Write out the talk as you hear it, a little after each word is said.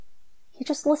He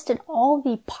just listed all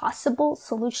the possible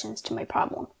solutions to my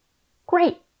problem.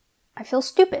 Great! I feel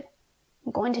stupid.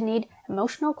 I'm going to need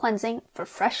emotional cleansing for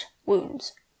fresh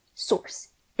wounds. Source: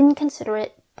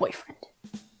 inconsiderate boyfriend.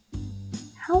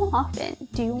 How often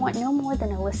do you want no more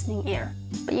than a listening ear,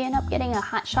 but you end up getting a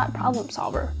hotshot problem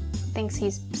solver who thinks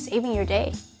he's saving your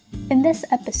day? In this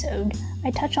episode, I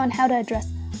touch on how to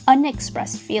address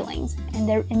unexpressed feelings and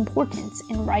their importance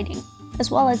in writing,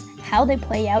 as well as how they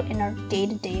play out in our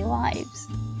day-to-day lives.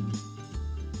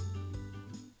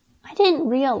 I didn't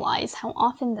realize how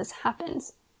often this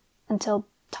happens until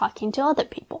talking to other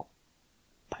people,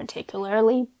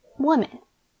 particularly women.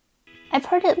 I've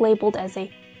heard it labeled as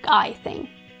a guy thing.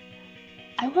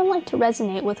 I would like to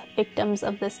resonate with victims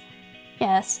of this,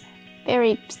 yes,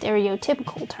 very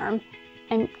stereotypical term,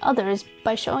 and others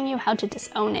by showing you how to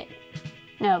disown it.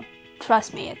 No,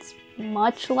 trust me, it's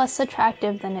much less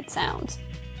attractive than it sounds.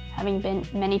 Having been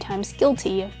many times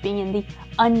guilty of being in the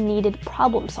unneeded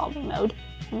problem-solving mode,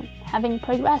 and having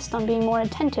progressed on being more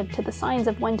attentive to the signs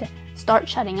of when to start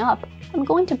shutting up, I'm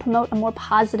going to promote a more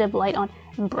positive light on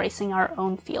embracing our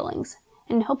own feelings,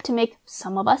 and hope to make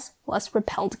some of us less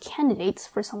repelled candidates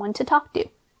for someone to talk to.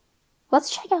 Let's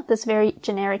check out this very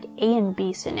generic A and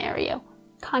B scenario.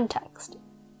 Context: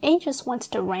 A just wants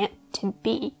to rant to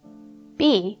B.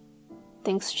 B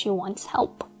thinks she wants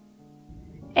help.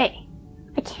 A: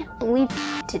 I can't believe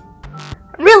it.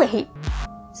 I really hate.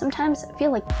 Sometimes I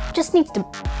feel like it just needs to.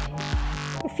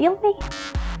 You feel me?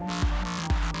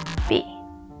 B: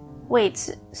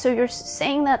 wait, so you're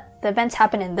saying that the events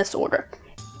happen in this order?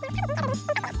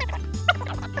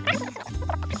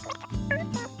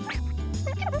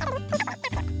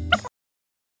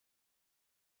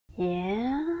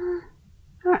 Yeah?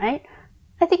 Alright.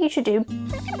 I think you should do.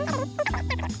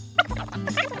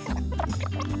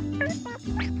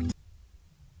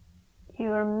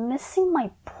 You're missing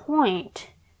my point.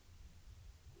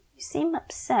 You seem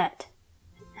upset.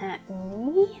 At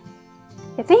me?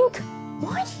 You think?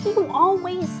 Why do you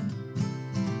always...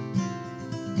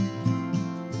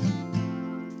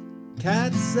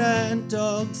 Cats and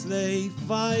dogs, they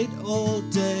fight all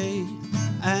day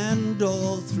and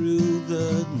all through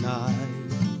the night.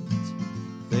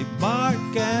 They bark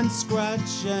and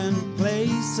scratch and play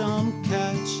some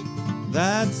catch.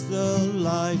 That's the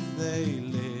life they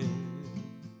live.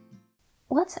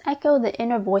 Let's echo the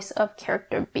inner voice of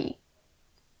character B.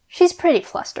 She's pretty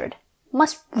flustered.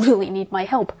 Must really need my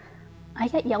help. I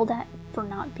got yelled at for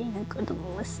not being a good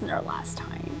listener last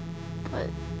time, but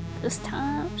this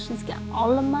time she's got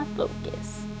all of my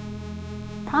focus.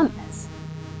 Promise.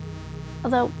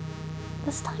 Although,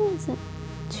 this time isn't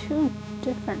too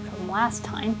different from last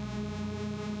time.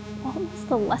 What was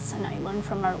the lesson I learned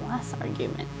from our last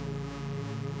argument?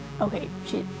 Okay,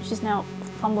 she's now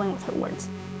fumbling with her words.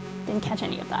 Didn't catch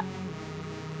any of that.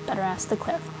 Better ask to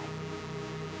clarify.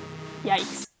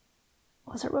 Yikes.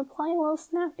 Was her reply a little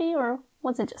snappy, or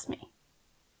was it just me?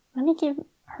 Let me give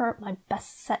her my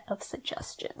best set of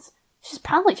suggestions. She's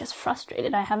probably just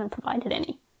frustrated I haven't provided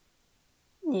any.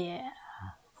 Yeah,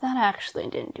 that actually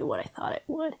didn't do what I thought it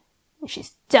would. And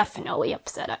she's definitely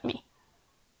upset at me.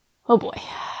 Oh boy,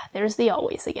 there's the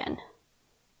always again.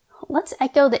 Let's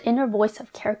echo the inner voice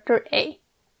of character A.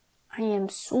 I am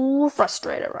so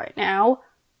frustrated right now,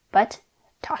 but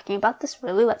talking about this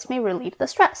really lets me relieve the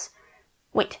stress.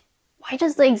 Wait, why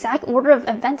does the exact order of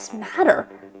events matter?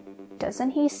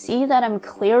 Doesn't he see that I'm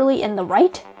clearly in the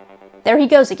right? There he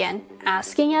goes again,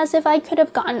 asking as if I could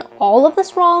have gotten all of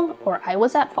this wrong or I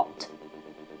was at fault.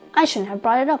 I shouldn't have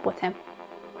brought it up with him.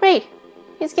 Great,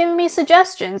 he's giving me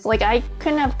suggestions like I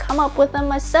couldn't have come up with them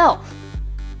myself.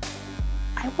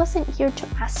 I wasn't here to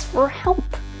ask for help.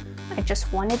 I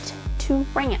just wanted to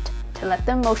rant, to let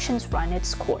the emotions run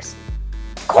its course.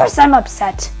 Of course I'm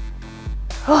upset!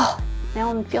 Oh, now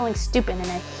I'm feeling stupid and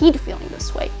I hate feeling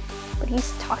this way. But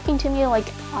he's talking to me like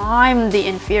I'm the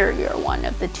inferior one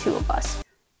of the two of us.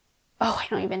 Oh, I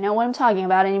don't even know what I'm talking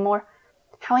about anymore.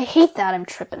 How I hate that I'm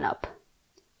tripping up.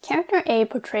 Character A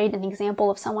portrayed an example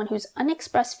of someone whose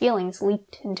unexpressed feelings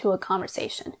leaked into a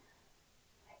conversation.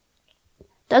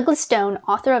 Douglas Stone,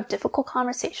 author of Difficult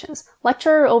Conversations,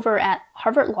 lecturer over at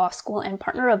Harvard Law School and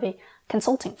partner of a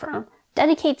consulting firm,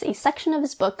 dedicates a section of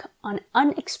his book on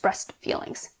unexpressed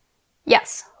feelings.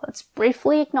 Yes, let's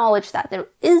briefly acknowledge that there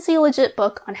is a legit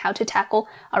book on how to tackle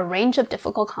a range of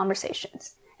difficult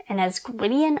conversations. And as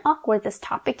gritty and awkward this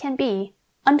topic can be,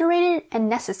 underrated and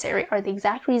necessary are the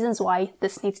exact reasons why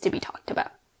this needs to be talked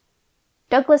about.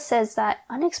 Douglas says that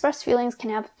unexpressed feelings can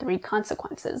have 3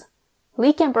 consequences: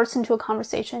 leak and burst into a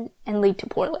conversation, and lead to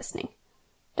poor listening.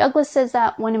 Douglas says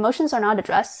that when emotions are not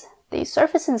addressed, they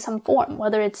surface in some form,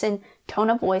 whether it's in tone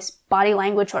of voice, body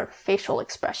language, or facial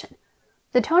expression.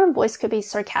 The tone of voice could be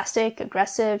sarcastic,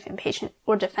 aggressive, impatient,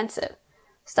 or defensive.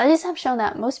 Studies have shown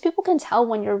that most people can tell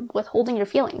when you're withholding your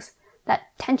feelings, that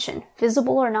tension,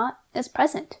 visible or not, is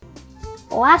present.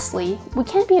 Lastly, we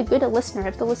can't be a good listener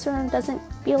if the listener doesn't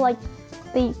feel like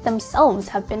they themselves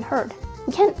have been heard.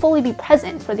 We can't fully be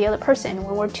present for the other person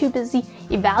when we're too busy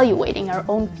evaluating our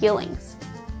own feelings.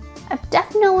 I've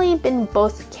definitely been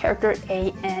both character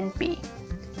A and B.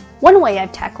 One way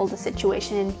I've tackled a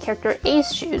situation in character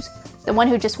A's shoes, the one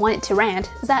who just wanted to rant,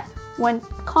 is that when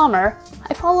calmer,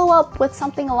 I follow up with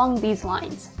something along these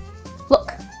lines.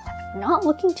 Look, I'm not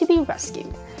looking to be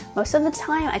rescued. Most of the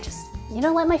time, I just need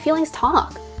to let my feelings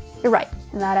talk. You're right,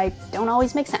 in that I don't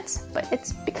always make sense, but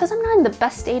it's because I'm not in the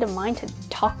best state of mind to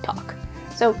talk.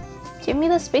 So give me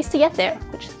the space to get there,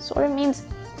 which sort of means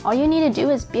all you need to do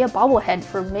is be a bobblehead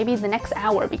for maybe the next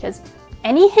hour, because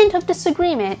any hint of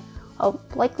disagreement, I'll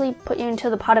likely put you into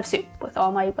the pot of soup with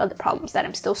all my other problems that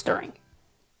I'm still stirring.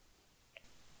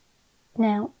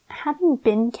 Now, having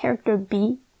been character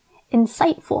B,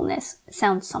 insightfulness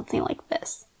sounds something like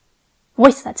this.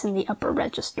 Voice that's in the upper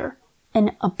register,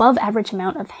 an above average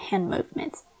amount of hand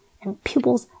movements, and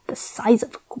pupils the size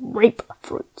of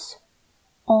grapefruits.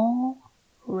 All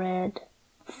red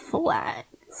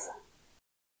flags.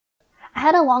 I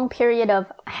had a long period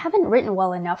of, I haven't written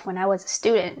well enough when I was a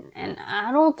student, and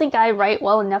I don't think I write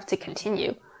well enough to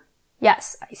continue.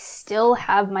 Yes, I still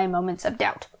have my moments of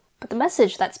doubt, but the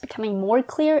message that's becoming more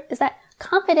clear is that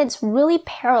confidence really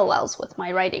parallels with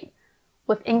my writing.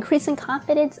 With increasing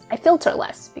confidence, I filter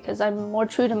less because I'm more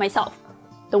true to myself.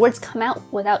 The words come out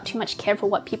without too much care for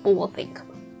what people will think.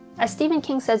 As Stephen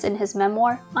King says in his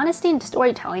memoir, honesty in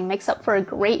storytelling makes up for a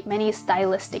great many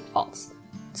stylistic faults.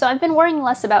 So I've been worrying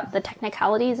less about the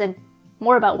technicalities and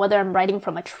more about whether I'm writing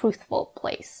from a truthful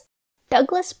place.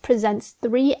 Douglas presents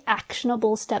 3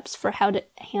 actionable steps for how to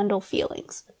handle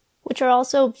feelings, which are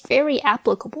also very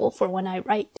applicable for when I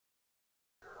write.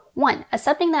 1.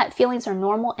 Accepting that feelings are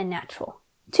normal and natural.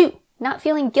 2. Not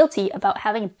feeling guilty about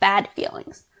having bad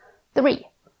feelings. 3.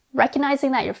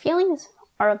 Recognizing that your feelings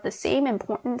are of the same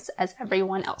importance as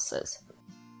everyone else's.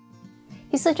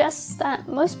 He suggests that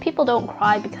most people don't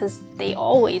cry because they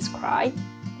always cry.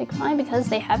 They cry because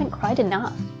they haven't cried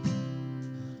enough.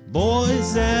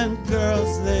 Boys and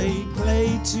girls, they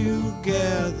play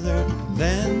together,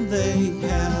 then they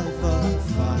have a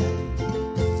fight.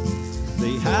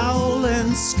 They howl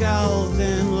and scowl,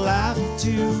 then laugh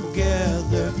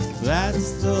together.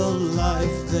 That's the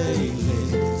life they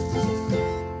live.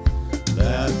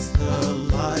 That's the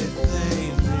life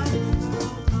they live.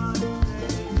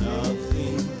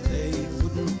 Nothing they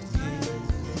wouldn't give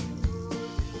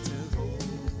to hold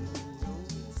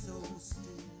so still.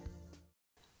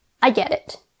 I get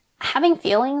it. Having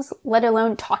feelings, let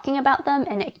alone talking about them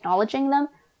and acknowledging them,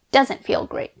 doesn't feel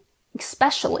great,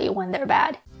 especially when they're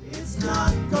bad. It's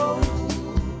not gold.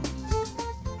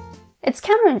 It's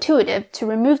counterintuitive to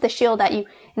remove the shield that you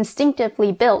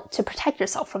instinctively built to protect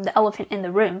yourself from the elephant in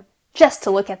the room, just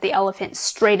to look at the elephant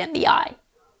straight in the eye.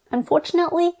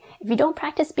 Unfortunately, if you don't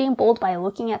practice being bold by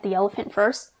looking at the elephant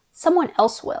first, someone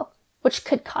else will, which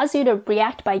could cause you to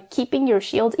react by keeping your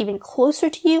shield even closer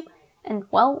to you, and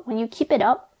well, when you keep it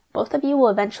up, both of you will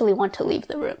eventually want to leave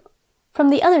the room. From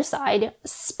the other side,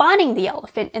 spotting the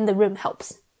elephant in the room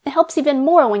helps. It helps even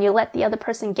more when you let the other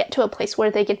person get to a place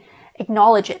where they can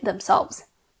acknowledge it themselves.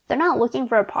 They're not looking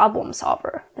for a problem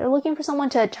solver. They're looking for someone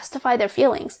to justify their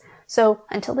feelings. So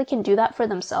until they can do that for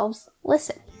themselves,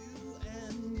 listen.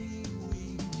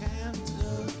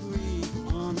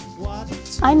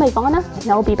 I'm Ivana, and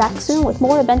I'll be back soon with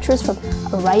more adventures from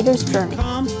A Writer's Journey.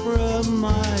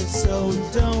 Compromise, so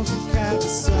don't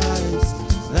capsize.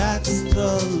 That's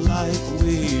the life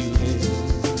we